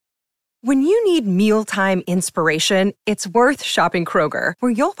When you need mealtime inspiration, it's worth shopping Kroger,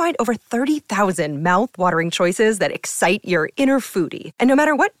 where you'll find over 30,000 mouth-watering choices that excite your inner foodie. And no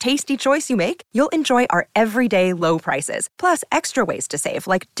matter what tasty choice you make, you'll enjoy our everyday low prices, plus extra ways to save,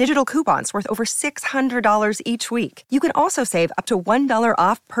 like digital coupons worth over $600 each week. You can also save up to $1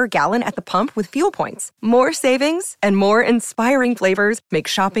 off per gallon at the pump with fuel points. More savings and more inspiring flavors make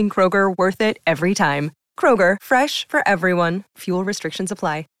shopping Kroger worth it every time. Kroger, fresh for everyone. Fuel restrictions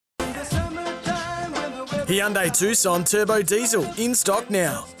apply. Hyundai Tucson Turbo Diesel in stock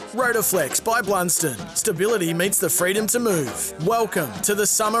now. Rotoflex by Blunston. Stability meets the freedom to move. Welcome to the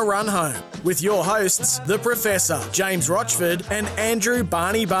summer run home with your hosts, the Professor, James Rochford and Andrew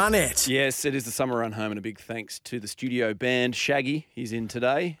Barney Barnett. Yes, it is the summer run home, and a big thanks to the studio band. Shaggy, he's in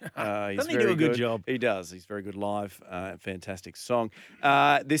today. He's Doesn't he do a good job? He does. He's very good live. Fantastic song.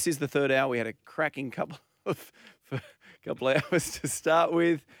 This is the third hour. We had a cracking couple of hours to start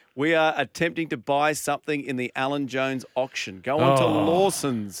with. We are attempting to buy something in the Alan Jones auction. Go on to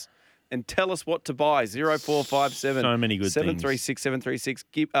Lawson's and tell us what to buy. 0457 So many good 736 736.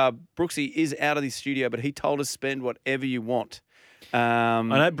 Brooksy is out of the studio, but he told us spend whatever you want. I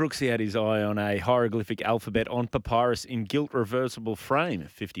know Brooksy had his eye on a hieroglyphic alphabet on papyrus in gilt reversible frame,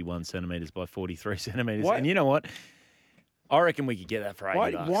 51 centimetres by 43 centimetres. Why- And you know what? I reckon we could get that for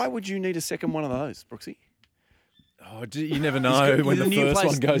 $80. Why would you need a second one of those, Brooksy? Oh, you never know when the first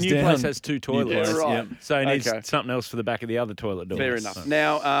one goes The new down. place has two toilets. Yeah, right. So he needs Okay. something else for the back of the other toilet door. Fair enough.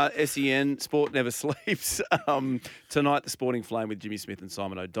 Now, SEN, Sport Never Sleeps. Tonight, the Sporting Flame with Jimmy Smith and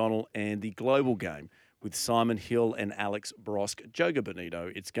Simon O'Donnell, and the Global Game with Simon Hill and Alex Brosk. Joga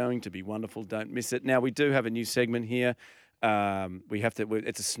Bonito. It's going to be wonderful. Don't miss it. Now, we do have a new segment here.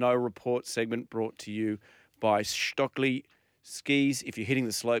 It's a snow report segment brought to you by Stockley Skis. If you're hitting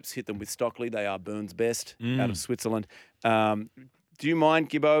the slopes, hit them with Stockley. They are Burns Best out of Switzerland. Do you mind,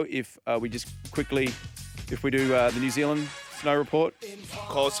 Gibbo, if we just quickly, if we do the New Zealand snow report? Of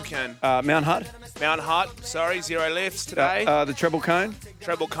course we can. Mount Hutt, Mount Hutt, 0 lifts today. the Treble Cone,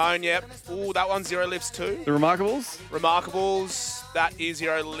 Treble Cone, yep. Ooh, that one's 0 lifts too. the Remarkables. Remarkables, that is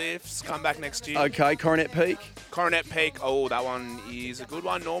 0 lifts. Come back next year. Okay, Coronet Peak Coronet Peak, oh, that one is a good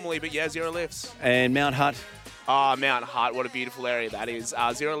one normally, but yeah, 0 lifts. and Mount Hutt. Mount Hutt, what a beautiful area that is.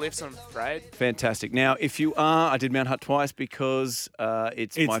 0 lifts, I'm afraid. Fantastic. Now, if you are, I did Mount Hutt twice because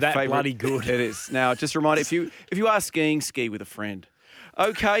it's my that favourite. bloody good. It is. Now, just a reminder, if you are skiing, ski with a friend.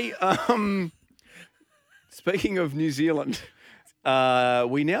 Okay. Speaking of New Zealand,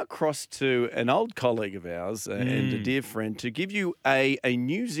 we now cross to an old colleague of ours and a dear friend to give you a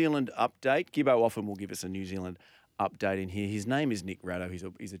New Zealand update. Gibbo often will give us a New Zealand update in here. His name is Nick Ratto.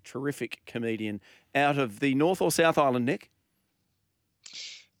 He's a terrific comedian out of the North or South Island, Nick?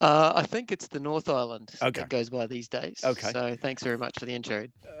 I think it's the North Island Okay. that goes by these days. Okay. So thanks very much for the intro.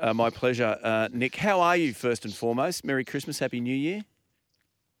 My pleasure. Nick, how are you first and foremost? Merry Christmas, Happy New Year.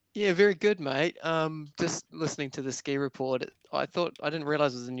 Yeah, very good, mate. Just listening to the ski report, I didn't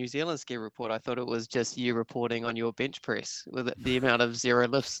realise it was a New Zealand ski report. I thought it was just you reporting on your bench press with the amount of 0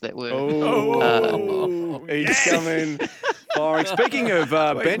 lifts that were. He's coming. Firing. Speaking of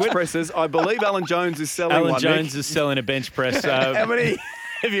bench presses, I believe Alan Jones is selling Alan one. Jones Nick. is selling a bench press. How many?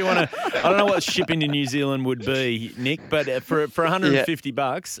 If you want to, I don't know what shipping to New Zealand would be, Nick, but for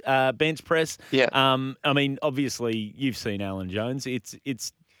 $150, bench press. Yeah. I mean, obviously you've seen Alan Jones.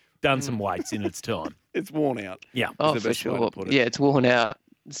 It's done some weights in its time. It's worn out. Yeah. Oh, the for best way to sure. put it. Yeah, it's worn out.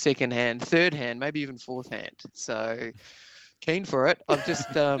 Second hand, third hand, maybe even fourth hand. So keen for it. I'm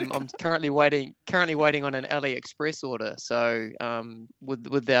just I'm currently waiting on an AliExpress order. So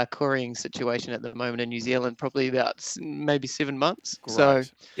with our couriering situation at the moment in New Zealand, probably about maybe 7 months. Great. So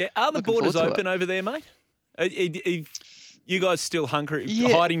Yeah. Are the Looking borders forward to open over there, mate? Are you guys still Yeah.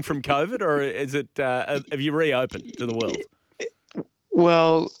 hiding from COVID, or is it? Have you reopened to the world?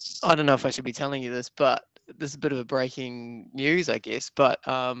 Well, I don't know if I should be telling you this, but this is a bit of a breaking news, I guess. But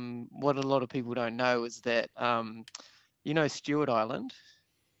what a lot of people don't know is that, Stewart Island,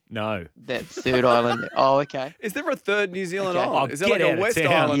 No. that third island. Oh, okay. Is there a third New Zealand Okay. island? Oh, Is there get like out a of West town.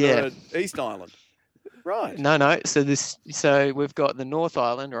 Island Yeah. or an East Island? Right. No. So we've got the North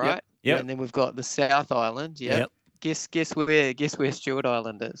Island, right? Yep. And then we've got the South Island. Yeah. Yep. Guess where Stewart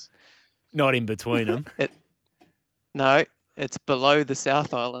Island is? Not in between them. No, it's below the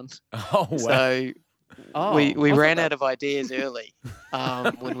South Island. Oh, wow. So Oh, we I ran thought out of ideas early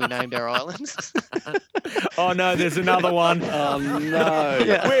when we named our islands. Oh, no, there's another one. Oh, no.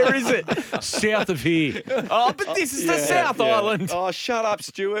 Yeah. Where is it? South of here. Oh, but this is the South Yeah. Island. Oh, shut up,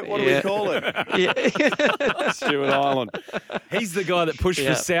 Stuart. What do we Yeah. call it? Yeah. Stuart Island. He's the guy that pushed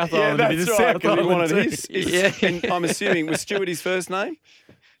Yeah. for South Yeah, Island to be that's the right. South 'cause he Island wanted too. his Yeah. and I'm assuming, was Stuart his first name?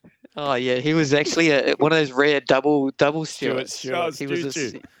 Oh yeah, he was actually one of those rare double Stewarts. Stewart. He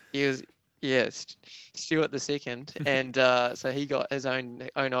was Stuart the second, and so he got his own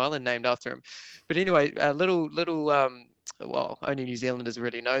island named after him. But anyway, well, only New Zealanders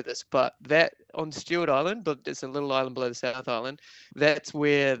really know this, but that on Stewart Island, but it's a little island below the South Island. That's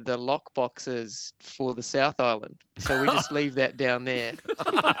where the lockbox is for the South Island. So we just leave that down there.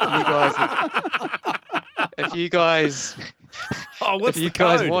 If you guys what's if you the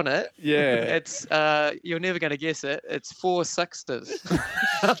guys code? want it, Yeah. it's you're never going to guess it. It's 4 sixters.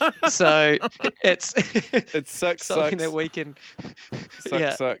 So it's It sucks. something that we can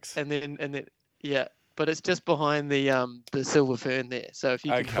Sucks. and then yeah, but it's just behind the silver fern there. So if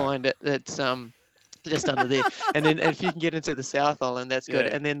you can Okay. find it, it's just under there. And then if you can get into the South Island, that's good.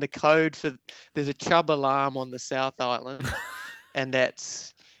 Yeah. And then the code there's a Chubb alarm on the South Island, and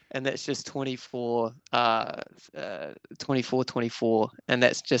that's just 24, 24, and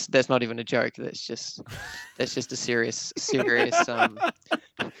that's not even a joke. That's just a serious That's the actual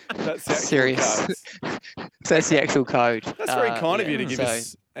serious. code. That's the actual code. That's very kind of you to give so-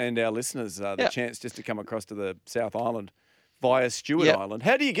 us and our listeners the Yeah. chance just to come across to the South Island via Stewart Yep. Island.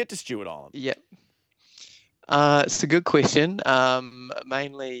 How do you get to Stewart Island? Yep. It's a good question.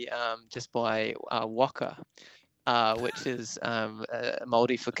 Mainly just by waka, which is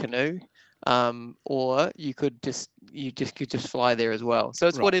Māori for canoe, or you could just fly there as well. So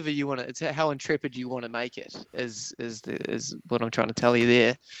it's Right. whatever you want to. It's how intrepid you want to make it. Is what I'm trying to tell you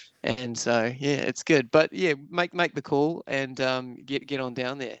there. And so yeah, it's good. But yeah, make the call and get on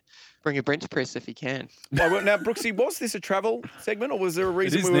down there. Bring a bench press if you can. Now, Brooksy, was this a travel segment or was there a It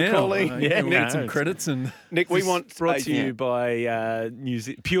reason is we were now. calling? Yeah, we need no, some it's- credits and Nick, we want Brought a- to you by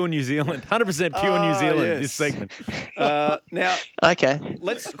Pure New Zealand. 100% Pure New Zealand, yes. this segment. Now, Okay.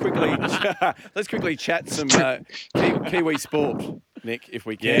 let's quickly chat some Kiwi sport, Nick, if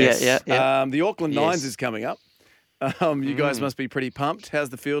we can. Yes. Yeah. The Auckland Nines Yes. is coming up. You guys must be pretty pumped.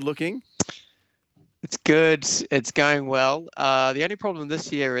 How's the field looking? It's good. It's going well. The only problem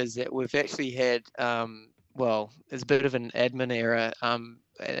this year is that we've actually had, it's a bit of an admin error.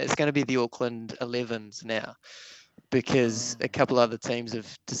 It's going to be the Auckland 11s now because a couple other teams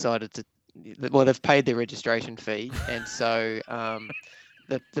have decided they've paid their registration fee. And so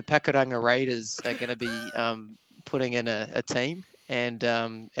the Pakuranga Raiders are going to be putting in a team. And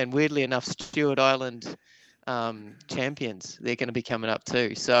weirdly enough, Stewart Island champions, they're going to be coming up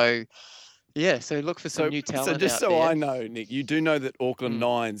too. So, yeah, so look for some new talent. So just out so there. I know, Nick, you do know that Auckland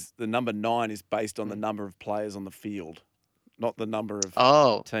Nines, the number 9 is based on the number of players on the field, not the number of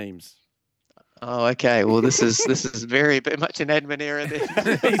Oh, teams. okay. Well, this is very much an admin error there.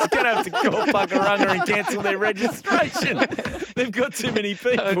 He's going to have to call Pakuranga and cancel their registration. They've got too many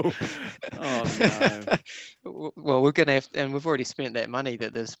people. Oh, no. Well, we're gonna have, and we've already spent that money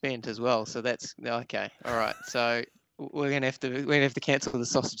that they've spent as well. So that's okay. All right. So we're gonna have to cancel the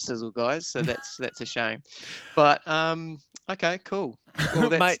sausage sizzle, guys. So that's a shame. But okay, cool. Well,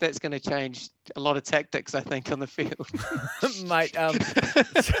 Mate. that's going to change a lot of tactics, I think, on the field. Mate,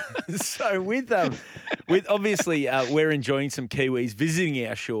 so with obviously we're enjoying some Kiwis visiting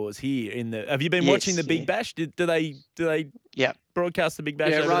our shores here in the. Have you been watching the Big Bash? Do they Yeah. broadcast the Big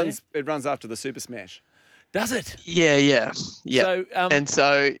Bash? Yeah, over there? it runs after the Super Smash. Does it? Yeah. So And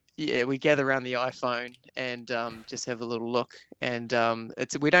so, yeah, we gather around the iPhone and just have a little look. And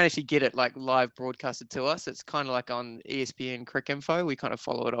we don't actually get it like live broadcasted to us. It's kind of like on ESPN Cricinfo. We kind of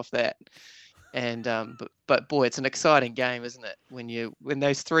follow it off that. And but boy, it's an exciting game, isn't it? When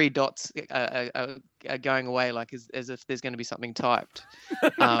those 3 dots are going away, like as if there's going to be something typed,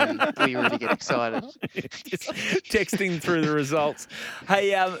 we really get excited. Just texting through the results.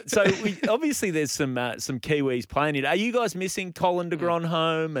 Hey, so obviously there's some Kiwis playing it. Are you guys missing Colin de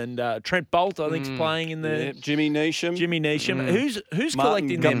Grandhomme and Trent Bolt? I think's playing in the Jimmy Neesham. Jimmy Neesham. Who's Martin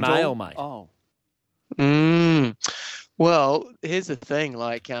collecting their Guptill. mail, mate? Oh. Well, here's the thing.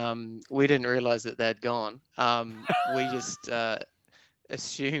 Like, we didn't realize that they'd gone. We just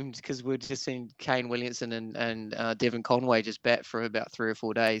assumed because we'd just seen Kane Williamson and Devon Conway just bat for about 3 or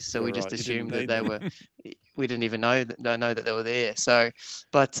 4 days, so we Right, just you didn't assumed that need they them. were. We didn't even know that they were there. So,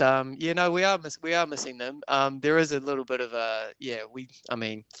 but we are missing them. There is a little bit of a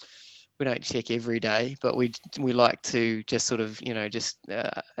we don't check every day, but we like to just sort of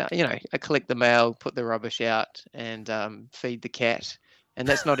collect the mail, put the rubbish out, and feed the cat. And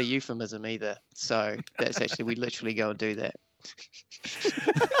that's not a euphemism either. So that's actually we literally go and do that.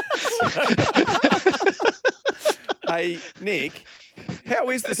 Hey, Nick, how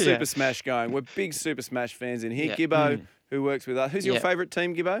is the Super Smash going? We're big Super Smash fans in here. Yeah. Gibbo, who works with us. Who's your Yeah. favourite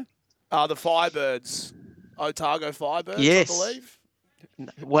team, Gibbo? The Firebirds, Otago Firebirds, Yes. I believe.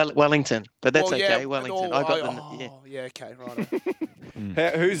 Wellington, but that's Well, yeah, okay. Wellington. I got yeah, okay,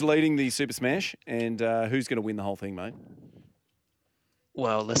 right. Who's leading the Super Smash, and who's going to win the whole thing, mate?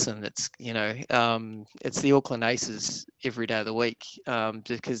 Well, listen, it's it's the Auckland Aces every day of the week,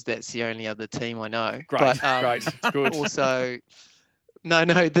 because that's the only other team I know. Great, But, great, it's good. Also, no,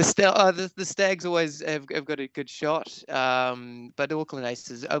 the Stags always have got a good shot. But the Auckland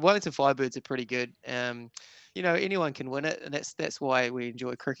Aces, Wellington Firebirds are pretty good. Anyone can win it, and that's why we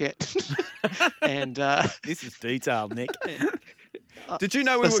enjoy cricket. And This is detailed, Nick. Did you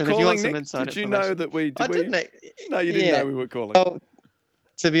know we listen, were if you want calling, some Nick? inside Did you know information- that we? I Did we? didn't. No, you didn't Yeah. know we were calling. Well,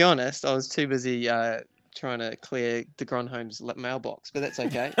 to be honest, I was too busy trying to clear the Gronholm's mailbox, but that's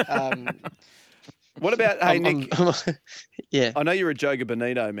okay. What about, hey, Nick? Yeah. I know you're a Joga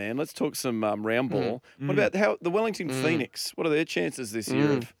Bonito man. Let's talk some round ball. What about the Wellington Phoenix? What are their chances this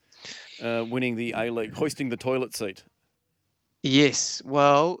year of winning the A-League, hoisting the toilet seat? Yes.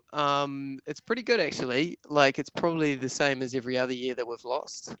 Well, it's pretty good actually. Like it's probably the same as every other year that we've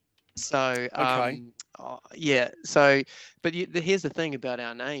lost. So yeah. So, but here's the thing about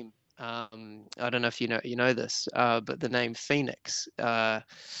our name. I don't know if you know this, but the name Phoenix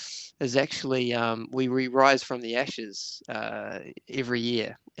is actually we rise from the ashes every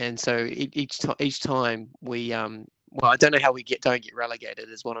year, and so each time we well, I don't know how we don't get relegated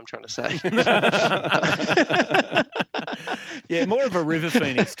is what I'm trying to say. Yeah, more of a River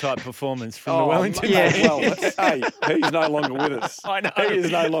Phoenix type performance from the Wellington. yeah. Well, hey, he's no longer with us. I know. He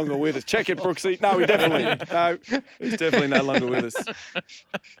is no longer with us. Check it, Brooksy. No, he's definitely no longer with us.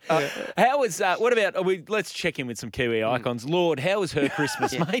 How is what about? Let's check in with some Kiwi icons. Lord, how was her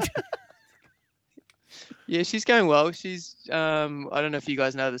Christmas, mate? Yeah, she's going well. She's I don't know if you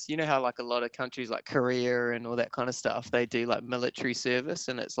guys know this. You know how like a lot of countries like Korea and all that kind of stuff, they do like military service,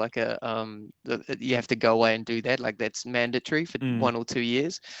 and it's like you have to go away and do that. Like that's mandatory for 1 or 2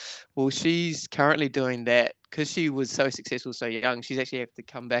 years. Well, she's currently doing that because she was so successful so young. She's actually have to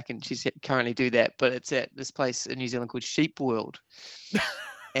come back and she's currently do that, but it's at this place in New Zealand called Sheep World,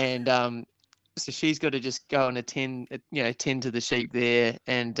 and so she's got to just go and tend to the sheep there,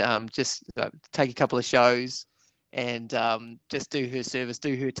 and just take a couple of shows, and just do her service,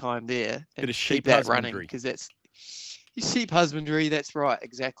 do her time there, and Bit of keep sheep that running husbandry. because that's sheep husbandry. That's right,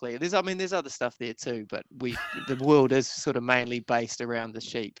 exactly. There's other stuff there too, but the world is sort of mainly based around the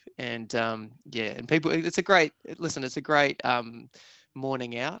sheep, and and people. It's a great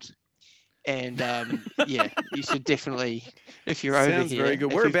morning out. And yeah, you should definitly, if you're over Sounds here, very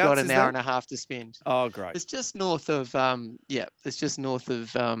good. if you've Whereabouts got an is hour that? and a half to spend. Oh, great. It's just north of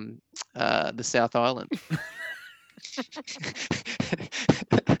the South Island.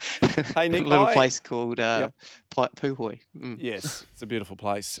 Hey, Nick, a little place called Puhoi. Yes, it's a beautiful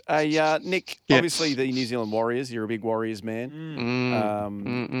place. Hey, Nick, Yeah. obviously the New Zealand Warriors, you're a big Warriors man.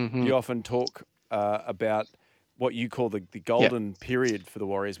 You often talk about what you call the golden period for the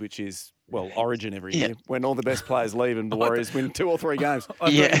Warriors, which is, well, Origin every year, when all the best players leave and the Warriors win 2 or 3 games. I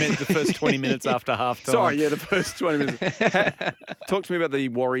thought you meant the first 20 minutes after half time. Sorry, yeah, the first 20 minutes. Talk to me about the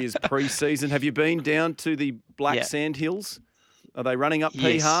Warriors pre-season. Have you been down to the Black Sand Hills? Are they running up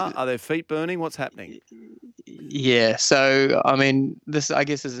Yes. Piha? Are their feet burning? What's happening? Yeah, so I mean, this I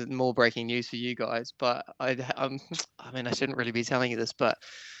guess is more breaking news for you guys, but I shouldn't really be telling you this, but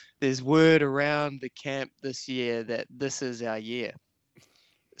there's word around the camp this year that this is our year.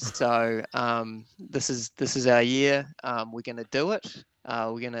 So this is our year. We're gonna do it.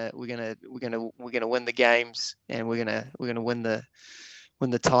 We're gonna win the games, and we're gonna win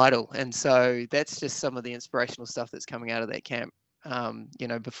the title. And so that's just some of the inspirational stuff that's coming out of that camp.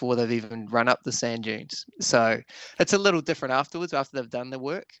 Before they've even run up the sand dunes. So it's a little different afterwards, after they've done the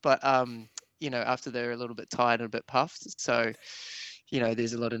work. But after they're a little bit tired and a bit puffed. So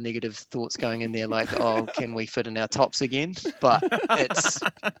there's a lot of negative thoughts going in there, like, oh, can we fit in our tops again? But it's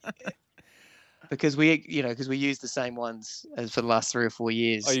because we use the same ones as for the last 3 or 4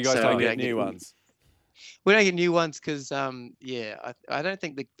 years. Oh, you guys so don't we get new ones? We don't get new ones because, I don't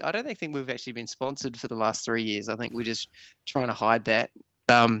think we've actually been sponsored for the last 3 years. I think we're just trying to hide that.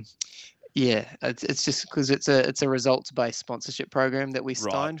 It's just because it's a results-based sponsorship program that we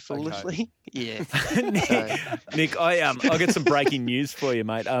signed foolishly. Okay. Yeah. Nick, I'll get some breaking news for you,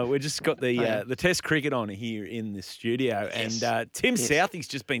 mate. We just got the Test cricket on here in the studio, and Tim Southey's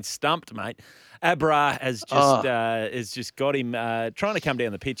just been stumped, mate. Abra has just got him trying to come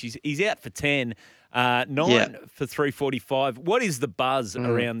down the pitch. He's out for 10. 9 for 345. What is the buzz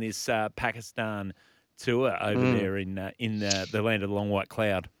around this Pakistan tour over there in the land of the long white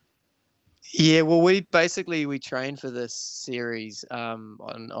cloud? Yeah, well, we trained for this series on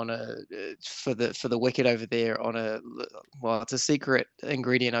a for the wicket over there on it's a secret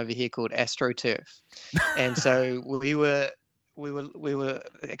ingredient over here called AstroTurf, and so we were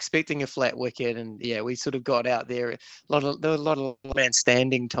expecting a flat wicket, and yeah, we sort of got out there. There were a lot of man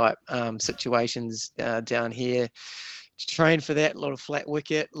standing type situations down here. Trained for that, a lot of flat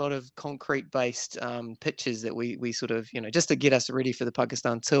wicket, a lot of concrete based pitches that we sort of, just to get us ready for the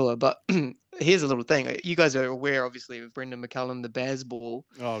Pakistan tour. But here's a little thing. You guys are aware, obviously, of Brendan McCullum, the Bazball.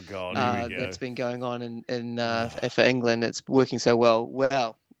 Oh, God, here we go. That's been going on for England. It's working so well.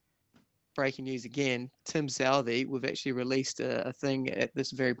 Well, breaking news again, Tim Southey, we've actually released a thing at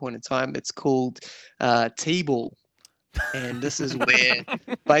this very point in time. It's called T-Ball. And this is where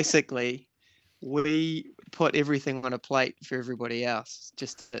basically we put everything on a plate for everybody else,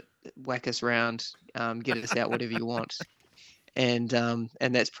 just to whack us round, get us out whatever you want. And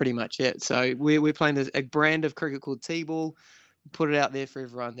that's pretty much it. So we're playing a brand of cricket called T-Ball, put it out there for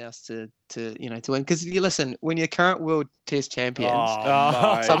everyone else to win. Because you listen, when you're current world test champions,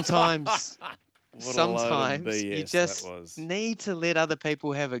 sometimes you just need to let other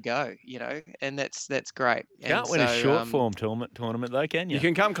people have a go, and that's great. Can't win a short form tournament though, can you? You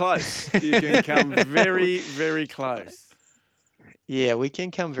can come close. You can come very, very close. Yeah, we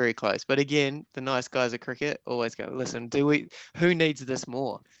can come very close. But again, the nice guys at cricket always go, listen, who needs this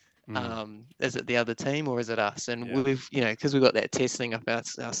more? Is it the other team or is it us? And we've, because we've got that test thing up our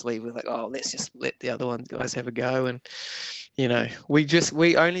sleeve, we're like, oh, let's just let the other guys have a go. And,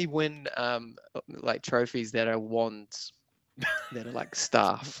 we only win like trophies that are wands, that are like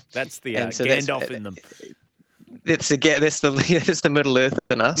staff. That's the Gandalf in them. That's the Middle Earth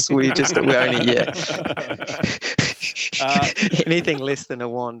in us. We only anything less than a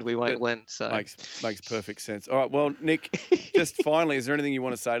wand, we won't win. So makes perfect sense. All right, well, Nick, just finally, is there anything you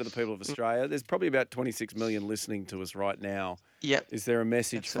want to say to the people of Australia? There's probably about 26 million listening to us right now. Yep. Is there a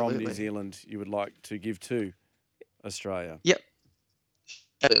message from New Zealand you would like to give to Australia? Yep.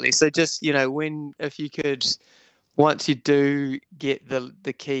 Absolutely. So just if you could, once you do get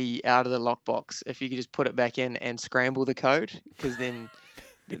the key out of the lockbox, if you could just put it back in and scramble the code, because then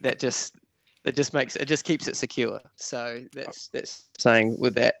it just keeps it secure. So that's saying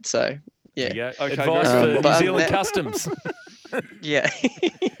with that. So yeah. Okay, advice for New Zealand Customs. Yeah.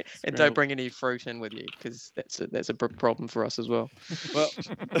 And don't bring any fruit in with you, because that's a problem for us as well. Well,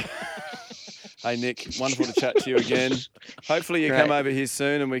 hey Nick, wonderful to chat to you again. Hopefully you come over here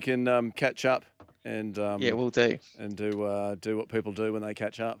soon and we can catch up and yeah, we'll do. And do what people do when they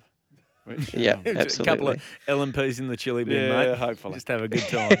catch up. Yeah, absolutely. A couple of LMPs in the chili bin, mate. Yeah, hopefully. Just have a good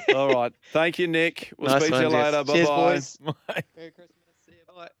time. All right. Thank you, Nick. We'll speak to you later. Bye-bye. Cheers, boys. Bye. Merry Christmas. See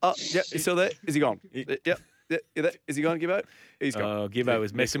you. Bye. Oh, yeah, he's still there? Is he gone? Yep. Is he gone, Gibbo? He's gone. Oh, Gibbo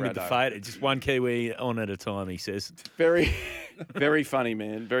was messing with the fate. Just one Kiwi on at a time, he says. Very, very funny,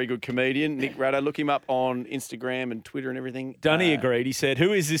 man. Very good comedian. Nick Ratto. Look him up on Instagram and Twitter and everything. Dunny agreed. He said,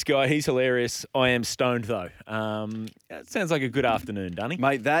 who is this guy? He's hilarious. I am stoned, though. It sounds like a good afternoon, Dunny.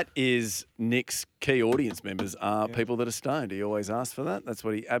 Mate, that is Nick's key audience members are people that are stoned. He always asks for that. That's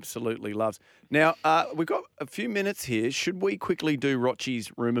what he absolutely loves. Now, we've got a few minutes here. Should we quickly do Rochi's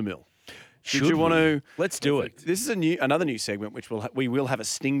Rumour Mill? Should you want to? Let's do it. This is another new segment which we will have a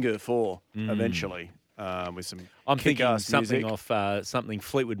stinger for eventually with some. I'm thinking something music. off something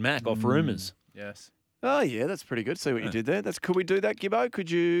Fleetwood Mac off Rumours. Yes. Oh yeah, that's pretty good. See what you did there. Could we do that, Gibbo?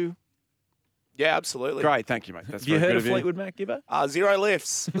 Could you? Yeah, absolutely. Great, thank you, mate. That's Have you heard of you. Fleetwood Mac, Gibbo? Zero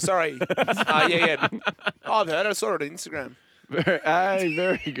lifts. Sorry. Yeah. Oh, I've heard it. I saw it on Instagram.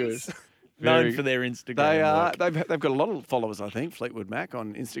 Very good. Known for their Instagram. They are. work. They've got a lot of followers, I think. Fleetwood Mac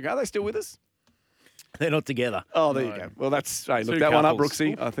on Instagram. Are they still with us? They're not together. Oh, there you go. Well, that's look Two that one up, couples.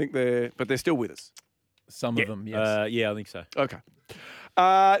 Brooksy. I think they're still with us. Some of them, yes. Yeah, I think so. Okay.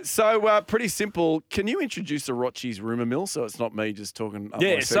 So pretty simple. Can you introduce the Rochi's Rumour Mill so it's not me just talking? Up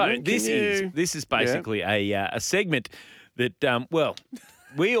Yeah, my so segment? this is basically a segment that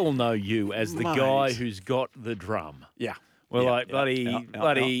we all know you as the guy Mate. who's got the drum. Yeah. Well, Yeah, like,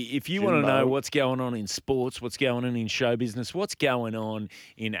 bloody, if you want to know what's going on in sports, what's going on in show business, what's going on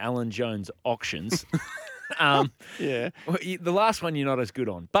in Alan Jones auctions, Yeah. the last one you're not as good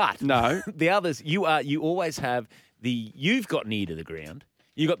on. But No. the others, you always have you've got an ear to the ground.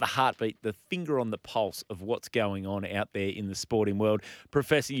 You've got the heartbeat, the finger on the pulse of what's going on out there in the sporting world.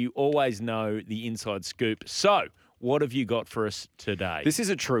 Professor, you always know the inside scoop. So, what have you got for us today? This is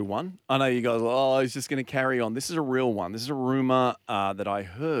a true one. I know you guys are, he's just going to carry on. This is a real one. This is a rumour that I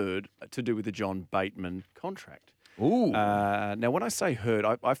heard to do with the John Bateman contract. Ooh. Now, when I say heard,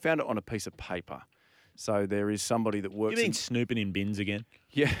 I found it on a piece of paper. So there is somebody that works. You been snooping in bins again?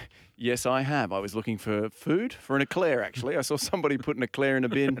 Yeah. Yes, I have. I was looking for food for an eclair, actually. I saw somebody put an eclair in a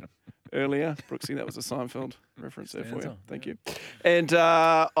bin earlier. Brooksy, that was a Seinfeld reference there for you. Thank you. And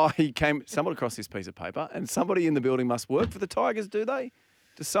I stumbled across this piece of paper, and somebody in the building must work for the Tigers, do they?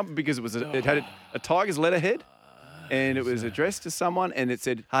 Because it had a Tigers letterhead, and it was addressed to someone, and it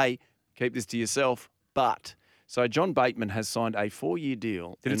said, hey, keep this to yourself, but... So John Bateman has signed a 4-year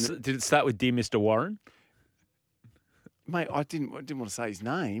deal. Did it start with Dear Mr. Warren? Mate, I didn't want to say his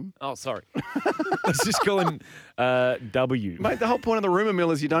name. Oh, sorry. Let's just call him W. Mate, the whole point of the rumour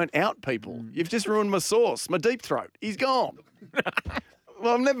mill is you don't out people. You've just ruined my sauce, my deep throat. He's gone.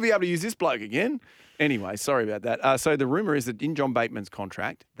 Well, I'll never be able to use this bloke again. Anyway, sorry about that. So the rumour is that in John Bateman's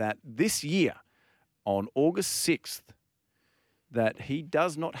contract that this year, on August 6th, that he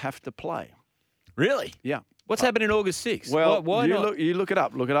does not have to play. Really? Yeah. What's happening August 6th? Well, why not? You look it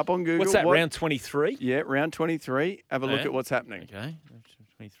up. Look it up on Google. What's that, round 23? Yeah, round 23. Have a look at what's happening. Okay,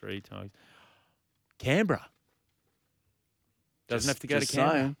 23 times. Canberra. Doesn't have to go to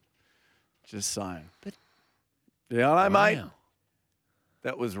Canberra. Just saying. But, yeah, I know, mate.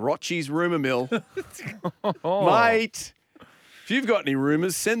 That was Rochi's rumour mill. Mate, if you've got any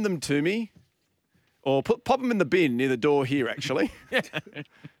rumours, send them to me. Or pop them in the bin near the door here, actually.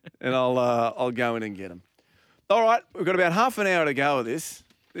 And I'll go in and get them. All right, we've got about half an hour to go of this.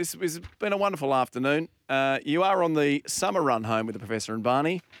 This has been a wonderful afternoon. You are on the summer run home with the Professor and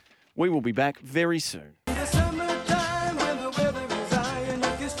Barney. We will be back very soon.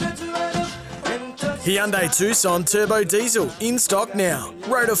 Hyundai Tucson Turbo Diesel in stock now.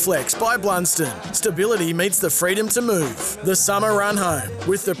 Rotoflex by Blunston. Stability meets the freedom to move. The summer run home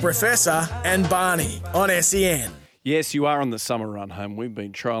with the Professor and Barney on SEN. Yes, you are on the summer run home. We've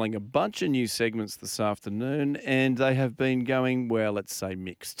been trialling a bunch of new segments this afternoon, and they have been going, well, let's say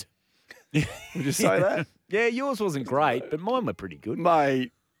mixed. Would you say that? Yeah, yours wasn't great, but mine were pretty good.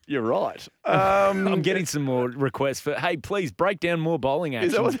 Mate, you're right. I'm getting some more requests for, hey, please break down more bowling action.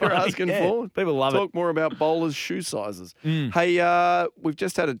 Is that what they're asking for? People love Talk more about bowlers' shoe sizes. Hey, we've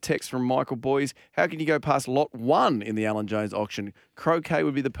just had a text from Michael Boys. How can you go past lot 1 in the Alan Jones auction? Croquet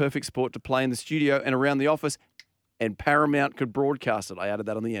would be the perfect sport to play in the studio and around the office, and Paramount could broadcast it. I added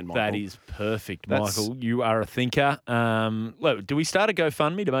that on the end, Michael. That is perfect, Michael. You are a thinker. Look, do we start a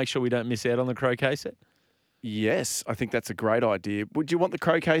GoFundMe to make sure we don't miss out on the croquet set? Yes, I think that's a great idea. Would you want the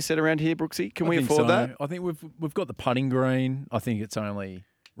croquet set around here, Brooksy? Can we afford that? I think we've got the putting green. I think it's only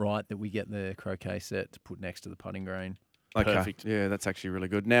right that we get the croquet set to put next to the putting green. Okay. Perfect. Yeah, that's actually really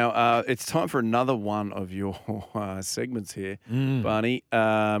good. Now, it's time for another one of your segments here, Barney.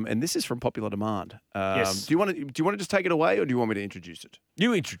 And this is from popular demand. Yes. Do you want to just take it away, or do you want me to introduce it?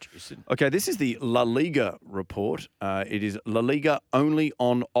 You introduce it. Okay, this is the La Liga report. It is La Liga only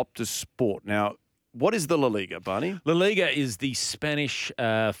on Optus Sport. Now, what is the La Liga, Barney? La Liga is the Spanish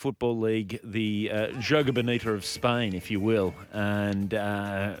football league, the Joga Bonita of Spain, if you will. And,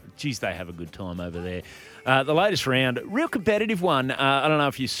 geez, they have a good time over there. The latest round, real competitive one. I don't know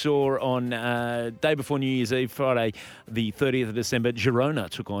if you saw on day before New Year's Eve, Friday, the 30th of December, Girona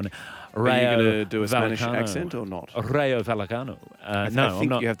took on Rayo Are you going to do a Spanish Vallecano. accent or not? Rayo Vallecano. I No, think I'm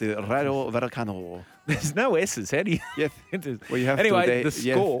not. you have the Rayo Vallecano. There's no S's. How do you? Yeah. Well, you have anyway, to, the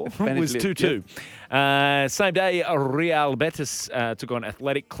score Spanish was lip, 2-2. Same day, Real Betis took on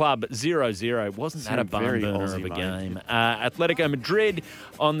Athletic Club 0-0. Wasn't that a bum very burner Aussie, of a mate. game? Atletico Madrid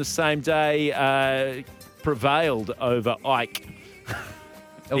on the same day prevailed over Ike.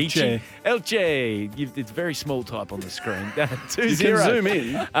 Elche. Elche. It's very small type on the screen. 2-0. You can zoom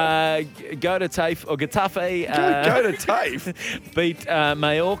in. Go to TAFE or Getafe. Go to TAFE. Beat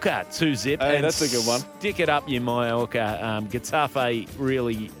Mallorca 2-0. Hey, that's a good one. Stick it up, you Mallorca. Getafe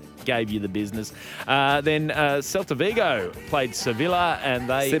really gave you the business. Then Celta Vigo played Sevilla, and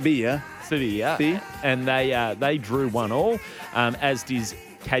Sevilla, Sí. and they drew 1-1. As did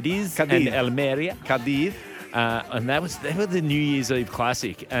Cadiz and Almeria. Cadiz. And they were the New Year's Eve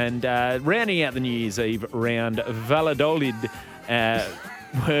classic. And rounding out the New Year's Eve round, Valladolid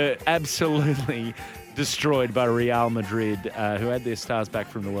were absolutely destroyed by Real Madrid, who had their stars back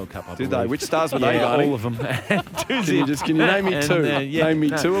from the World Cup. I Did believe. they? Which stars were they, Yeah, Barney? all of them. Can you name me two? Name me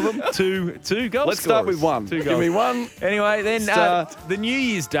two of them. Two goals. Let's start with one. Two Give goals. me one. Anyway, then the New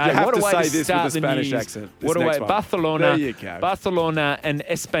Year's Day. You have what a to way say to this start with a the Spanish New Year's. accent. What a This way! next one. Barcelona. There you go. Barcelona and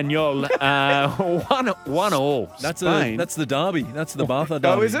Espanyol 1-1. That's the derby. That's the Barca derby.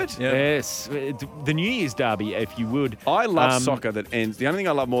 Oh, is it? Yeah. Yes, the New Year's derby, if you would. I love soccer that ends. The only thing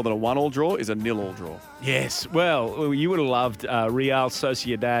I love more than a 1-1 draw is a 0-0 draw. Yes, well, you would have loved Real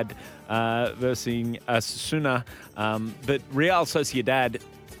Sociedad versus Osasuna, but Real Sociedad,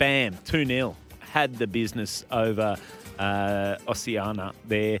 bam, 2-0. had the business over Oceania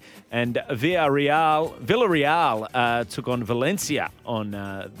there. And Villarreal took on Valencia on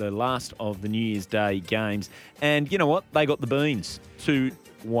the last of the New Year's Day games. And you know what? They got the beans.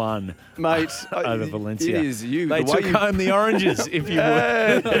 2-1, Mate, over Valencia. It is you. They took home the oranges, if you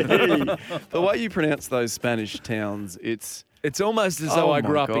would. The way you pronounce those Spanish towns, It's almost as though Oh I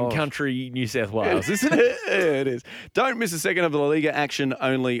grew my up in gosh. country New South Wales, isn't it? Yeah, it is. Don't miss a second of La Liga action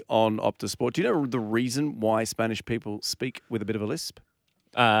only on Optus Sport. Do you know the reason why Spanish people speak with a bit of a lisp?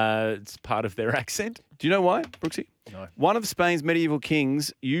 It's part of their accent. Do you know why, Brooksy? No. One of Spain's medieval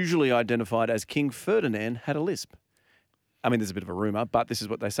kings, usually identified as King Ferdinand, had a lisp. I mean, there's a bit of a rumour, but this is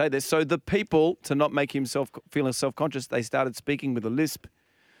what they say there. So the people, to not make himself feel self-conscious, they started speaking with a lisp.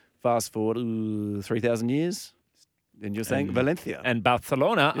 Fast forward 3,000 years, and you're saying Valencia. And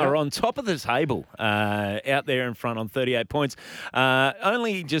Barcelona are on top of the table, out there in front on 38 points.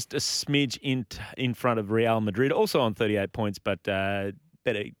 Only just a smidge in front of Real Madrid, also on 38 points, but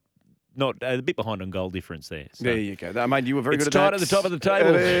better. Not a bit behind on goal difference there. So. There you go. Mate, you were very It's good at that. tight at the top of the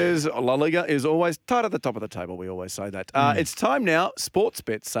table. It is. La Liga is always tight at the top of the table. We always say that. It's time now.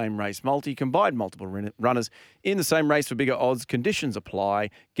 Sportsbet same race multi. Combine multiple runners in the same race for bigger odds. Conditions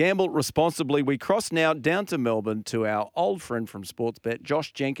apply. Gamble responsibly. We cross now down to Melbourne to our old friend from Sportsbet,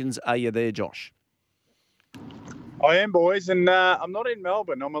 Josh Jenkins. Are you there, Josh? I am, boys, and I'm not in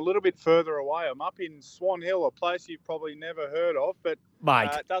Melbourne. I'm a little bit further away. I'm up in Swan Hill, a place you've probably never heard of, but Mate,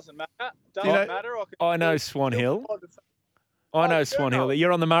 it doesn't matter. know- Matter. I know Swan Hill. I know Swan Hill.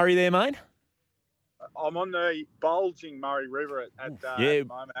 You're on the Murray there, mate? I'm on the bulging Murray River at the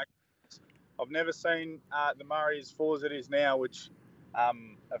moment. I've never seen the Murray as full as it is now, which,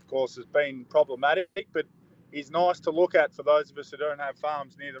 of course, has been problematic, but is nice to look at for those of us who don't have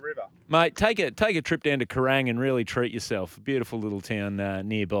farms near the river. Mate, take a trip down to Kerrang and really treat yourself. Beautiful little town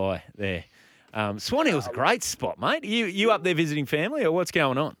nearby there. Swan Hill's a great spot, mate. You up there visiting family or what's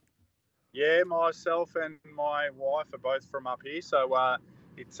going on? Yeah, myself and my wife are both from up here, so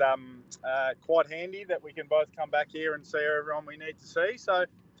it's quite handy that we can both come back here and see everyone we need to see. So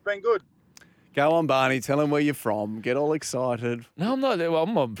it's been good. Go on, Barney. Tell them where you're from. Get all excited. No, I'm not. Well,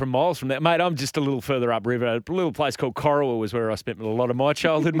 I'm from miles from there. Mate, I'm just a little further upriver. A little place called Corowa was where I spent a lot of my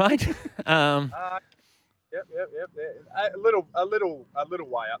childhood, mate. Yep. A little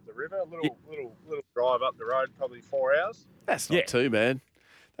way up the river. A little drive up the road, probably 4 hours. That's not too bad.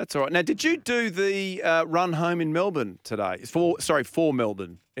 That's all right. Now, did you do the run home in Melbourne today? For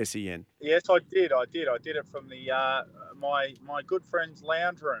Melbourne, SEN. Yes, I did. I did it from the my good friend's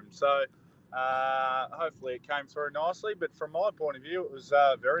lounge room. So hopefully it came through nicely. But from my point of view, it was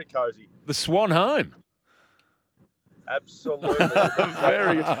very cosy. The Swan home. Absolutely.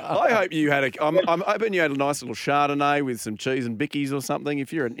 Very good. I hope you had I'm hoping you had a nice little Chardonnay with some cheese and bickies or something.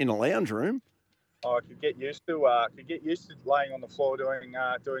 If you're in a lounge room. I could get used to laying on the floor doing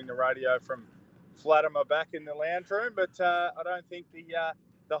the radio from flat on my back in the lounge room, but I don't think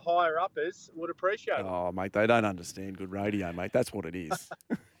the higher uppers would appreciate it. Oh, mate, they don't understand good radio, mate. That's what it is.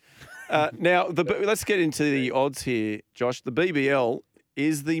 Now, let's get into the odds here, Josh. The BBL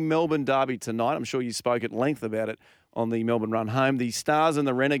is the Melbourne Derby tonight. I'm sure you spoke at length about it on the Melbourne Run Home. The Stars and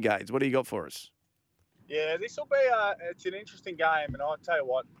the Renegades. What do you got for us? Yeah, this will be it's an interesting game, and I'll tell you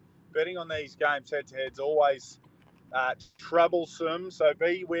what. Betting on these games head-to-head's always troublesome, so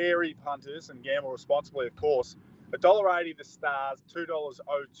be wary, punters, and gamble responsibly, of course. $1.80 the Stars,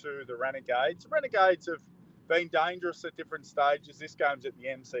 $2.02 the Renegades. The Renegades have been dangerous at different stages. This game's at the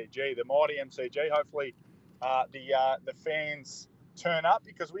MCG, the mighty MCG. Hopefully the fans turn up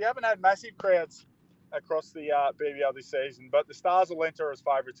because we haven't had massive crowds across the BBL this season, but the Stars will enter as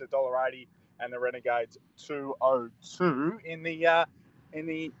favourites at $1.80 and the Renegades $2.02 in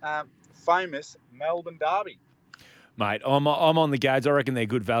the famous Melbourne Derby. Mate, I'm on the gauge. I reckon they're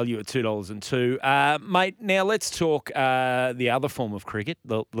good value at $2.02. Mate, now let's talk the other form of cricket,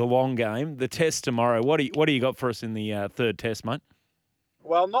 the long game, the test tomorrow. What do you got for us in the third test, mate?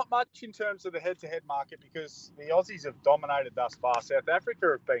 Well, not much in terms of the head-to-head market because the Aussies have dominated thus far. South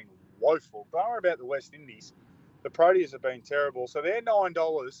Africa have been woeful. Don't worry about the West Indies. The Proteas have been terrible. So they're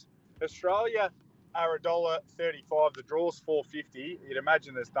 $9. Australia are $1.35. The draw's $4.50. You'd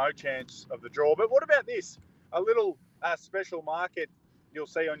imagine there's no chance of the draw. But what about this? A little special market you'll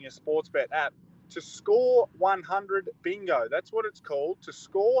see on your Sportsbet app. To score 100 bingo. That's what it's called. To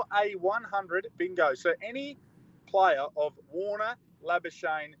score a 100 bingo. So any player of Warner,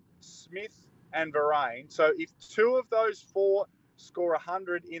 Labuschagne, Smith and Varane. So if two of those four score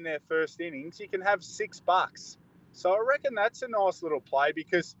 100 in their first innings, you can have $6. So I reckon that's a nice little play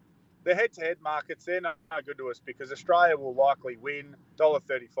because the head-to-head markets, they're no good to us because Australia will likely win.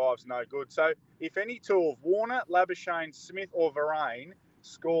 $1.35 is no good. So if any two of Warner, Labuschagne, Smith or Varane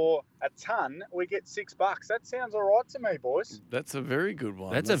score a ton, we get $6. That sounds all right to me, boys. That's a very good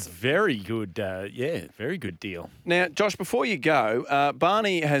one. That's a very good, very good deal. Now, Josh, before you go,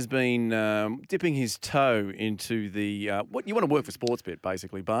 Barney has been dipping his toe into the what you want to work for Sportsbet,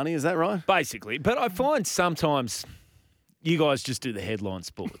 basically, Barney. Is that right? Basically. But I find sometimes you guys just do the headline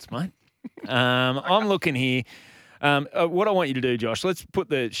sports, mate. I'm looking here. What I want you to do, Josh, let's put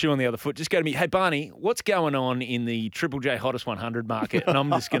the shoe on the other foot. Just go to me. Hey, Barney, what's going on in the Triple J Hottest 100 market? And I'm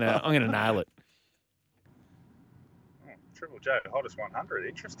gonna nail it. Triple J Hottest 100,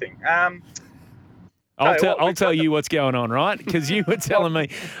 interesting. I'll tell you what's going on, right? Because you were telling me,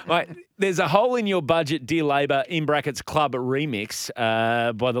 like, there's a hole in your budget, Dear Labor, in brackets Club Remix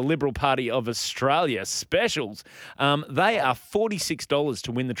by the Liberal Party of Australia specials. They are $46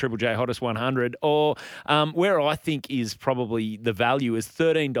 to win the Triple J Hottest 100, or where I think is probably the value is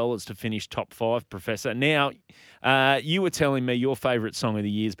 $13 to finish top 5, Professor. Now, you were telling me your favourite song of the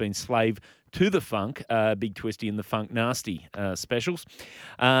year has been Slave to the Funk, Big Twisty and the Funk Nasty specials.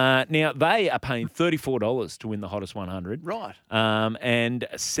 Now, they are paying $34 to win the Hottest 100. Right. And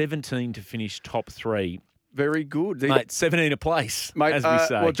 $17 to finish top 3. Very good. Mate, 17 a place, Mate, as we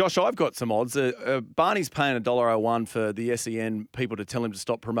say. Well, Josh, I've got some odds. Barney's paying $1.01 for the SEN people to tell him to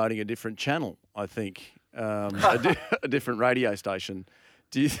stop promoting a different channel, I think, a different radio station.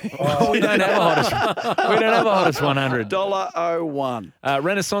 Do you think? We don't have a Hottest 100. $1.01.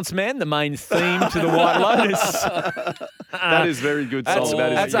 Renaissance Man, the main theme to the White Lotus. That is very good song.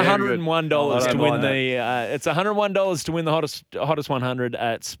 That's $101 to win that. It's $101 to win the hottest 100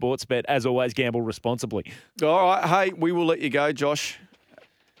 at Sportsbet. As always, gamble responsibly. All right. Hey, we will let you go, Josh.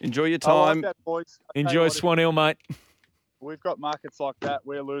 Enjoy your I like time. that, boys. Enjoy Swan Hill, mate. We've got markets like that.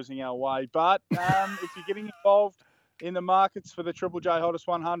 We're losing our way. But if you're getting involved in the markets for the Triple J Hottest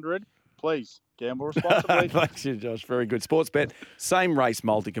 100, please gamble responsibly. Thanks, Josh. Very good. Sportsbet, same race,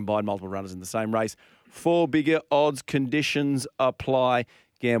 combined multiple runners in the same race. 4 bigger odds, conditions apply.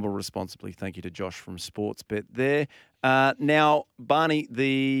 Gamble responsibly. Thank you to Josh from Sportsbet there. Now, Barney,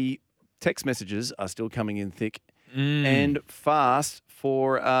 the text messages are still coming in thick and fast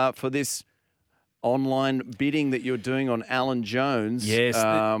for this online bidding that you're doing on Alan Jones. Yes.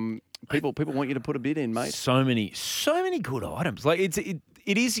 People want you to put a bid in, mate. So many good items. Like it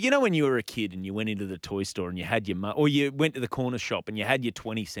is, you know, when you were a kid and you went into the toy store and you had your or you went to the corner shop and you had your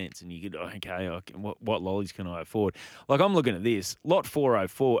 20 cents and you could, what lollies can I afford? Like I'm looking at this, lot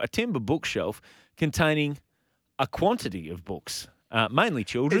 404, a timber bookshelf containing a quantity of books, mainly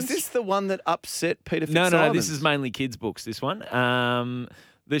children's. Is this the one that upset Peter Fitzsimons? No, this is mainly kids' books, this one.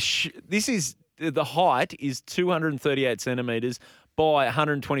 The height is 238 centimetres by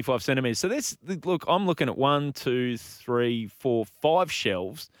 125 centimetres. So I'm looking at 1, 2, 3, 4, 5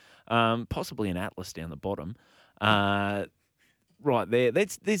 shelves, possibly an atlas down the bottom. Right there.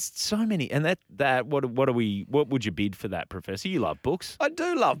 There's so many. And what would you bid for that, Professor? You love books. I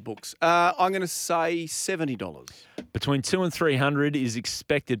do love books. I'm going to say $70. Between 200 and 300 is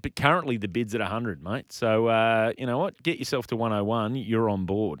expected, but currently the bid's at 100, mate. So, you know what? Get yourself to 101. You're on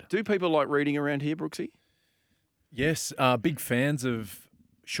board. Do people like reading around here, Brooksy? Yes, big fans of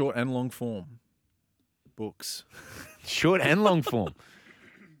short and long form books. Short and long form.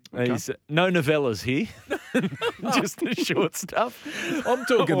 Okay. There's no novellas here, just the short stuff. I'm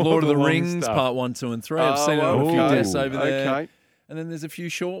talking Lord of the Rings, stuff. Part 1, 2, and 3. I've seen it on a few desks over there. Okay. And then there's a few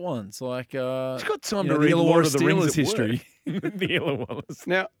short ones, like it's got time to read Lord of the Rings history. The Yellow Wallace.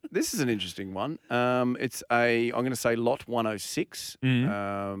 Now, this is an interesting one. I'm going to say lot 106.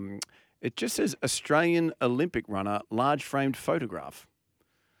 Mm-hmm. It just says Australian Olympic runner, large framed photograph.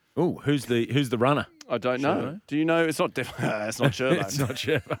 Oh, who's the runner? I don't know. Do you know? It's not it's not Shervo. It's not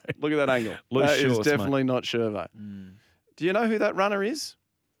Shervo. Look at that angle. That is definitely not Shervo. Mm. Do you know who that runner is?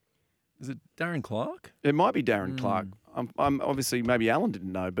 Is it Darren Clark? It might be Darren Clark. I'm obviously, maybe Alan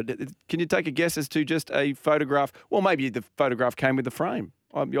didn't know, but can you take a guess as to just a photograph? Well, maybe the photograph came with the frame.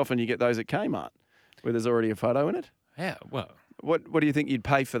 Often you get those at Kmart where there's already a photo in it. Yeah, well. What do you think you'd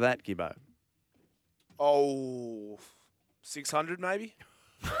pay for that, Gibbo? Oh, 600 maybe?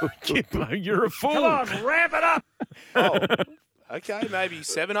 Gibbo, you're a fool. Come on, ramp it up. Oh, okay, maybe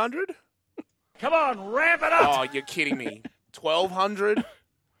 700? Come on, ramp it up. Oh, you're kidding me. 1,200?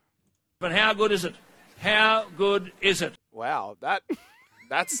 But how good is it? How good is it? Wow,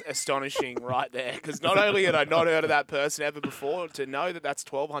 that's astonishing right there. Because not only had I not heard of that person ever before, to know that that's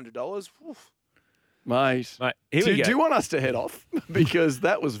 $1,200, oof. Mate, do you want us to head off? Because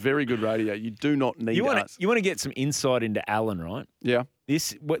that was very good radio. You do not need us. You want to get some insight into Alan, right? Yeah.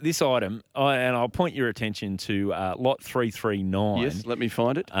 This item, and I'll point your attention to lot 339. Yes, let me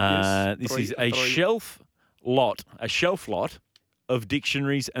find it. Yes. This is a shelf lot of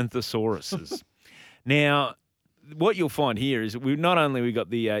dictionaries and thesauruses. Now, what you'll find here is we got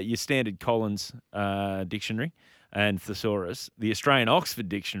the your standard Collins dictionary and thesaurus, the Australian Oxford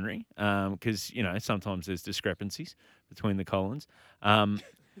Dictionary, because sometimes there's discrepancies between the Collins,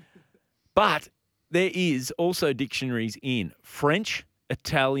 but there is also dictionaries in French,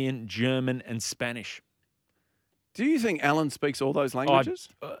 Italian, German, and Spanish. Do you think Alan speaks all those languages?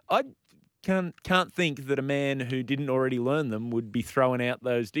 I can't think that a man who didn't already learn them would be throwing out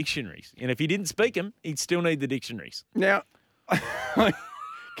those dictionaries. And if he didn't speak them, he'd still need the dictionaries. Now,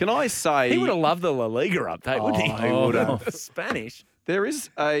 can I say... He would have loved the La Liga update, wouldn't he? He would have. Spanish. There is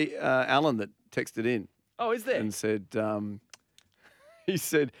a Alan that texted in. Oh, is there? And said, he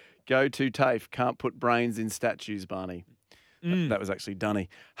said, go to TAFE, can't put brains in statues, Barney. That was actually Dunny.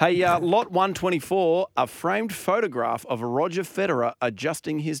 Hey, lot 124, a framed photograph of Roger Federer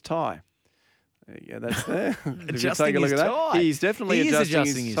adjusting his tie. Yeah, that's there. If you take a look at that, he's definitely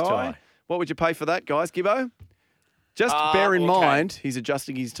adjusting his tie. What would you pay for that, guys, Gibbo? Just bear in mind, he's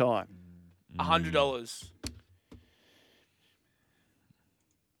adjusting his tie. $100.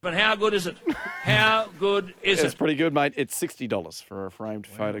 But how good is it? How good is It's it? pretty good, mate. It's $60 for a framed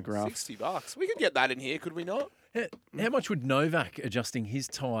photograph. $60. We could get that in here, could we not? How much would Novak adjusting his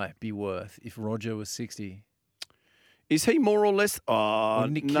tie be worth if Roger was 60? Is he more or less? Or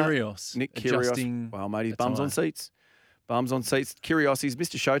Nick Kyrgios Nick Kyrgios. adjusting Well, mate, he's a bums tie. on seats. Bums on seats. Kyrgios, he's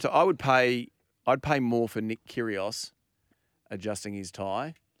Mr. Showtime. I'd pay more for Nick Kyrgios adjusting his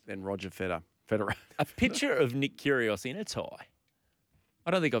tie than Roger Federer. A picture of Nick Kyrgios in a tie.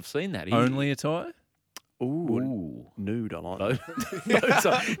 I don't think I've seen that. Only a tie? Ooh. Nude, I like Bow that.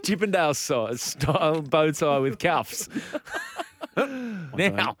 tie. Chippendale style bow tie with cuffs.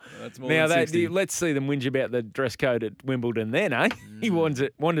 Now, That's more now than 60. let's see them whinge about the dress code at Wimbledon then, eh? He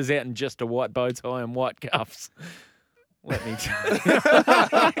wanders out in just a white bow tie and white cuffs. Let me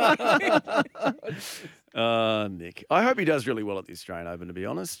Nick. I hope he does really well at the Australian Open, to be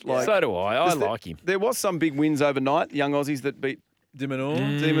honest. so do I. I like him. There was some big wins overnight. Young Aussies that beat De Minaur,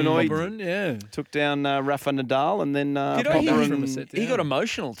 Popyrin, yeah. took down Rafa Nadal, and then Did I hear Popyrin- from a set he down. got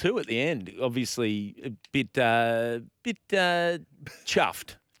emotional too at the end. Obviously, a bit chuffed.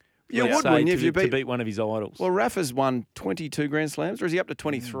 You let's would, say, wouldn't you, if you to beat- beat one of his idols. Well, Rafa's won 22 Grand Slams, or is he up to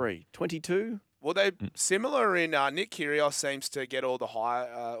 23? 22? Well, they similar in Nick Kyrgios seems to get all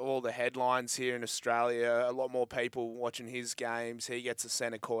the headlines here in Australia. A lot more people watching his games. He gets a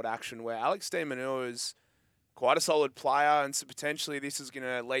centre court action where Alex de Minaur is quite a solid player, and so potentially this is going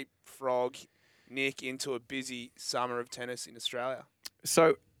to leapfrog Nick into a busy summer of tennis in Australia.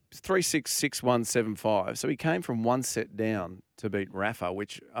 So 3-6-6-1-7-5. So he came from one set down to beat Rafa,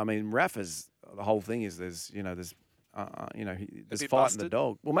 which, I mean, Rafa's, the whole thing is there's bit fighting busted. the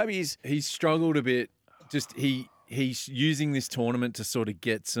dog. Well, maybe He's struggled a bit. Just he's using this tournament to sort of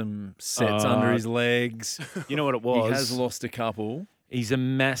get some sets under his legs. You know what it was? He has lost a couple. He's a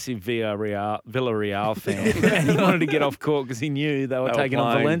massive Villarreal fan, and he wanted to get off court because he knew they were taking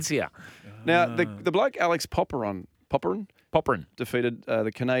on playing. Valencia. Now, the bloke Alex Popyrin defeated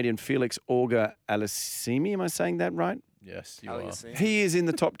the Canadian Felix Auger-Aliassime. Am I saying that right? Yes, you How are. you see? He is in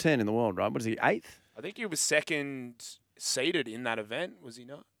the top 10 in the world, right? What is he, 8th? I think he was second seeded in that event, was he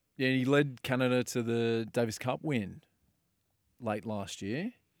not? Yeah, he led Canada to the Davis Cup win late last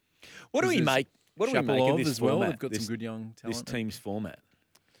year. What do we There's make? What do we make Shapovalov of this as well? format? They've got some good young talent. This team's format.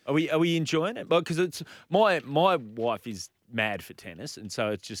 Are we enjoying it? Because it's my wife is mad for tennis, and so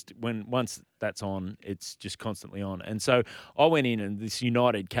it's just once that's on, it's just constantly on. And so I went in and this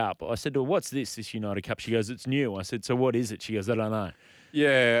United Cup. I said to her, "What's this United Cup?" She goes, "It's new." I said, "So what is it?" She goes, "I don't know."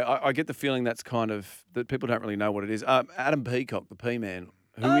 Yeah, I get the feeling that's kind of, that people don't really know what it is. Adam Peacock, the P-Man,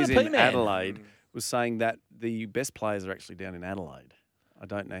 who is in P-Man. Adelaide, was saying that the best players are actually down in Adelaide. I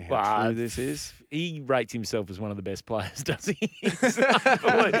don't know how true this is. He rates himself as one of the best players, does he?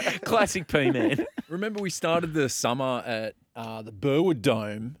 Classic P-Man. Remember, we started the summer at the Burwood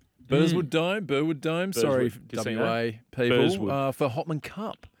Dome. Burwood Dome. Sorry, Casino. WA people. Burswood. For Hopman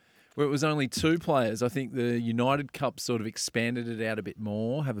Cup, where it was only 2 players. I think the United Cup sort of expanded it out a bit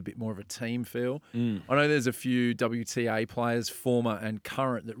more, have a bit more of a team feel. I know there's a few WTA players, former and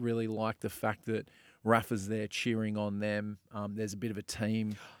current, that really like the fact that Rafa's there cheering on them. There's a bit of a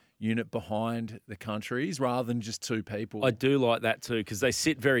team unit behind the countries rather than just 2 people. I do like that too because they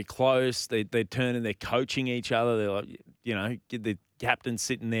sit very close. They turn and they're coaching each other. They're like, they're captains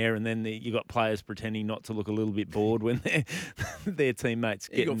sitting there, and then you got players pretending not to look a little bit bored when their teammates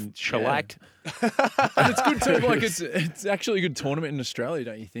getting shellacked. And it's good too. Like it's actually a good tournament in Australia,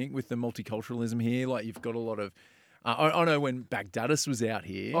 don't you think? With the multiculturalism here, like you've got a lot of. I know when Baghdadis was out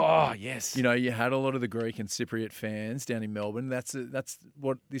here. Oh yes, you know you had a lot of the Greek and Cypriot fans down in Melbourne. That's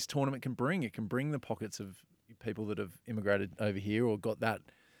what this tournament can bring. It can bring the pockets of people that have immigrated over here or got that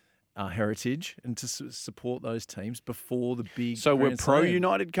heritage, and to support those teams before the big. So we're Grand Slam.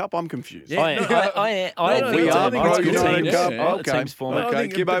 pro-United Cup? I'm confused. Yeah, we are pro-United Cup. Okay. format. Okay.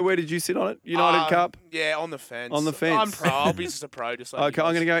 Gibbo, where did you sit on it? United Cup? Yeah, on the fence. On the fence. I'm pro. I'll be just a pro. Just like Okay,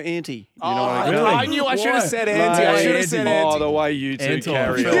 I'm going to go anti. I knew I should have said anti. I should have said Oh, anti. the way you two Anti.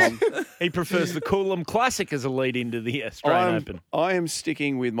 carry on. He prefers the Coolum Classic as a lead into the Australian Open. I am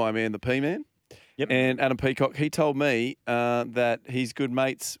sticking with my man, the P-Man. Yep. And Adam Peacock, he told me that he's good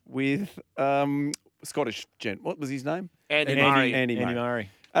mates with Scottish gent. What was his name? Andy Murray. Andy Murray.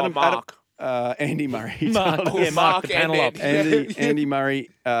 Murray. Mark. Andy Murray. He Mark, told yeah, us- Mark the and panel up. Andy Murray.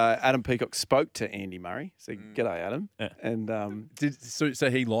 Adam Peacock spoke to Andy Murray. Said, "G'day, Adam." Yeah. And So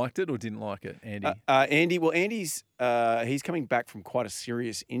he liked it or didn't like it, Andy? Andy. Well, Andy's he's coming back from quite a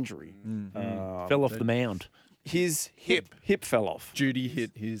serious injury. Fell off the mound. His hip fell off. Judy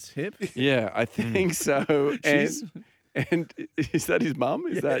hit his hip. Yeah, I think so. She's- And is that his mum?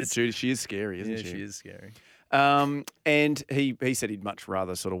 Is that Yes. Judy? She is scary, isn't Yeah, she? she is scary. And he said he'd much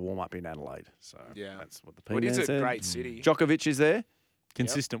rather sort of warm up in Adelaide. So Yeah. that's what the Well, it P-Man is a said. great city. Djokovic is there.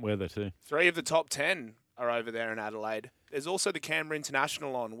 Consistent weather too. 3 of the top 10 are over there in Adelaide. There's also the Canberra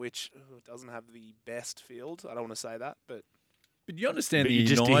International on, which doesn't have the best field. I don't want to say that, but But you understand But the you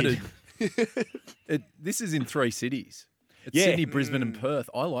just United. This is in 3 cities. It's Yeah. Sydney, Brisbane, and Perth.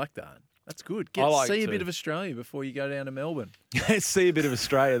 I like that. That's good. I like see it a bit too. of Australia before you go down to Melbourne. See a bit of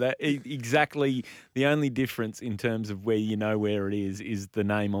Australia. That exactly the only difference in terms of where you know where it is the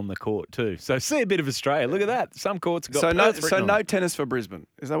name on the court too. So see a bit of Australia. Look at that. Some courts have got Perth written on it. tennis for Brisbane.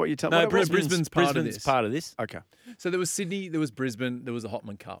 Is that what you're telling No, me? Brisbane's part of this. part of this. Okay. So there was Sydney, there was Brisbane, there was the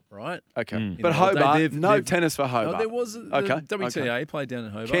Hotman Cup, right? Okay. Mm. But You know, Hobart, they've- no they've- tennis for Hobart. Oh, there was the Okay, WTA played down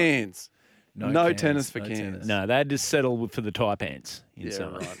in Hobart. Cairns. No Cairns, tennis for no Cairns. tennis. No, they had to settle for the Taipans in Yeah,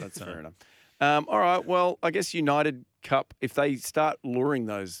 summer. right. That's fair enough. All right. Well, I guess United Cup, if they start luring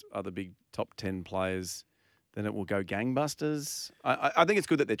those other big top 10 players, then it will go gangbusters. I think it's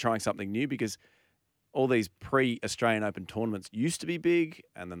good that they're trying something new because all these pre-Australian Open tournaments used to be big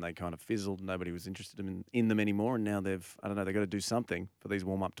and then they kind of fizzled. Nobody was interested in them anymore. And now they've got to do something for these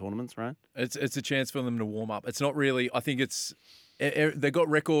warm-up tournaments, right? It's a chance for them to warm up. It's not really. I think it's. They got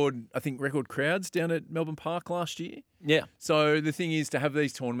record crowds down at Melbourne Park last year. Yeah. So the thing is to have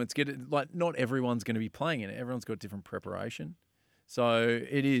these tournaments, get it like not everyone's going to be playing in it. Everyone's got different preparation. So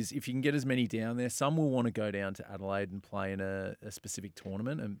it is, if you can get as many down there, some will want to go down to Adelaide and play in a specific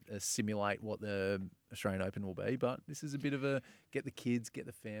tournament and simulate what the Australian Open will be. But this is a bit of a get the kids, get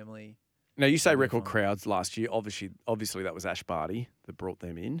the family. Now, you say That'll be record fun. crowds last year. Obviously that was Ash Barty that brought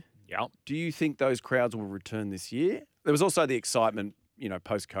them in. Yeah. Do you think those crowds will return this year? There was also the excitement,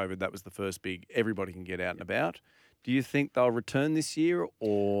 post-COVID. That was the first big, everybody can get out and about. Do you think they'll return this year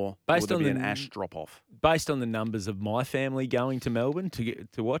or Based will there on be the an Ash drop-off? Based on the numbers of my family going to Melbourne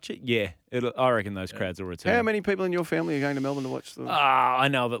to watch it, yeah, I reckon those crowds will return. How many people in your family are going to Melbourne to watch them? I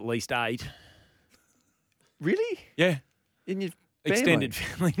know of at least 8. Really? Yeah. In your family? Extended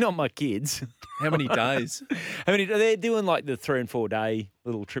family, not my kids. How many days? How many? They're doing like the 3 and 4 day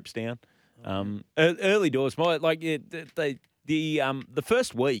little trips down. Early doors. The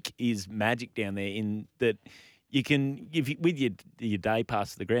first week is magic down there in that you can, with your day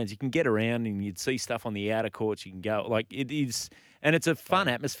pass to the grounds, you can get around and you'd see stuff on the outer courts. You can go like it is, and it's a fun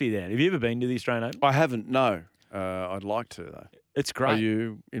atmosphere there. Have you ever been to the Australian Open? I haven't, no. I'd like to, though. It's great. Are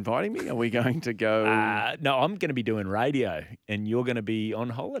you inviting me? Are we going to go? No, I'm going to be doing radio, and you're going to be on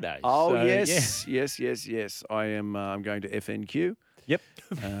holiday. Oh, So, yes. Yes. I am. I'm going to FNQ. Yep.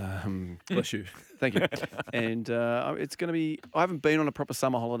 Bless you. Thank you. And it's going to be. I haven't been on a proper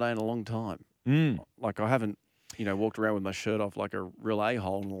summer holiday in a long time. Like I haven't, walked around with my shirt off like a real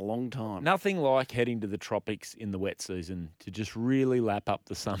a-hole in a long time. Nothing like heading to the tropics in the wet season to just really lap up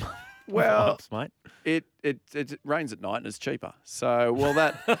the summer. Well, vibes, mate. It rains at night and it's cheaper. So,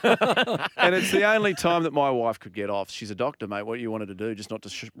 and it's the only time that my wife could get off. She's a doctor, mate. What do you want her to do? Just not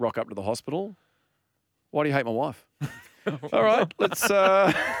to rock up to the hospital? Why do you hate my wife? All right, let's.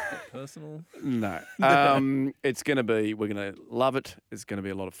 Personal. No. It's going to be. We're going to love it. It's going to be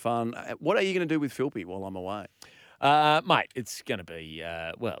a lot of fun. What are you going to do with Philpy while I'm away? Mate, it's going to be,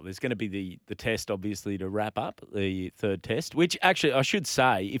 there's going to be the test, obviously, to wrap up the third test, which actually I should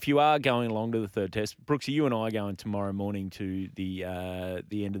say, if you are going along to the third test, Brooksy, you and I are going tomorrow morning to the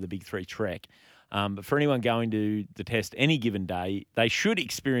end of the Big Three trek. But for anyone going to the test any given day, they should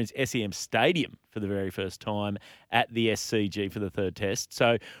experience SEM Stadium for the very first time at the SCG for the third test.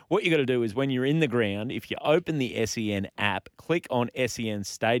 So what you got to do is when you're in the ground, if you open the SEN app, click on SEN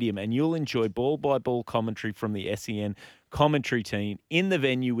Stadium and you'll enjoy ball-by-ball commentary from the SEN commentary team in the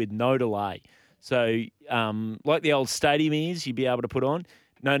venue with no delay. So like the old stadium is, you'd be able to put on.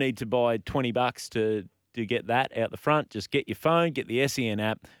 No need to buy $20 to get that out the front. Just get your phone, get the SEN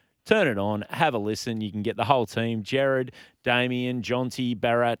app, turn it on, have a listen. You can get the whole team, Jared, Damien, Jonty,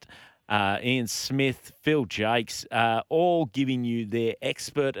 Barrett, Ian Smith, Phil Jakes, all giving you their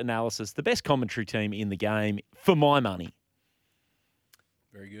expert analysis, the best commentary team in the game, for my money.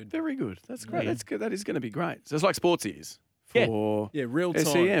 Very good. Very good. That's great. Yeah. That's good. That is going to be great. So it's like sports is for real time.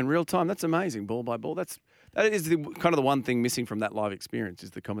 SEN, real time. That's amazing. Ball by ball. That is kind of the one thing missing from that live experience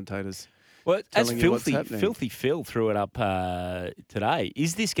is the commentators. Well, as telling you what's Filthy Phil threw it up today,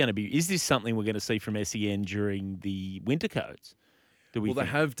 is this something we're going to see from SEN during the winter codes? They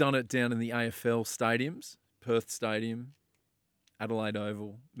have done it down in the AFL stadiums, Perth Stadium, Adelaide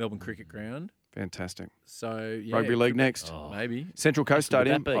Oval, Melbourne Cricket Ground. Fantastic. So, yeah. Rugby League next. Maybe. Central Coast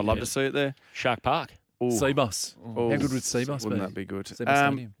Stadium. I'd love to see it there. Shark Park. Seabus. Oh, How good would Seabus be? Wouldn't that be good? Seabus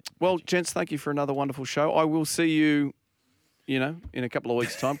Stadium. Well, gents, thank you for another wonderful show. I will see you, in a couple of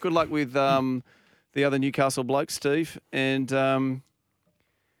weeks' time. Good luck with the other Newcastle bloke, Steve. And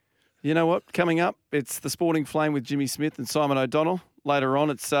you know what? Coming up, it's the Sporting Flame with Jimmy Smith and Simon O'Donnell. Later on,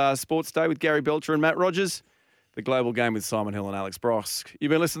 it's Sports Day with Gary Belcher and Matt Rogers. The Global Game with Simon Hill and Alex Brosk. You've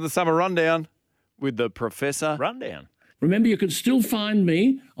been listening to the Summer Rundown with the Professor. Rundown. Remember, you can still find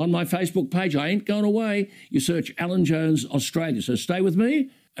me on my Facebook page. I ain't going away. You search Alan Jones Australia. So stay with me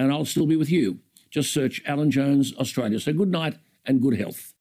and I'll still be with you. Just search Alan Jones Australia. So good night and good health.